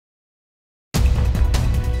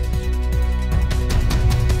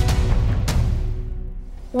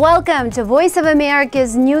Welcome to Voice of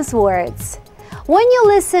America's News Words. When you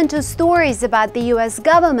listen to stories about the U.S.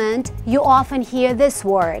 government, you often hear this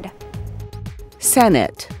word.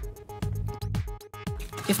 Senate.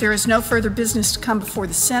 If there is no further business to come before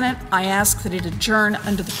the Senate, I ask that it adjourn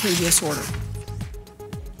under the previous order.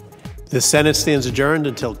 The Senate stands adjourned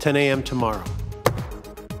until 10 a.m. tomorrow.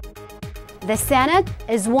 The Senate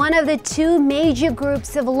is one of the two major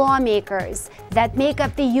groups of lawmakers that make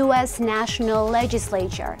up the U.S. national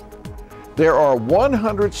legislature. There are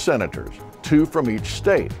 100 senators, 2 from each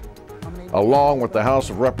state. Along with the House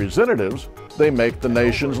of Representatives, they make the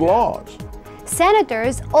nation's laws.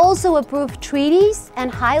 Senators also approve treaties and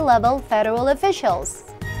high-level federal officials.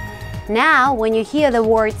 Now, when you hear the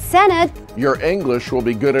word Senate, your English will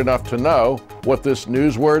be good enough to know what this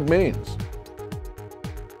news word means.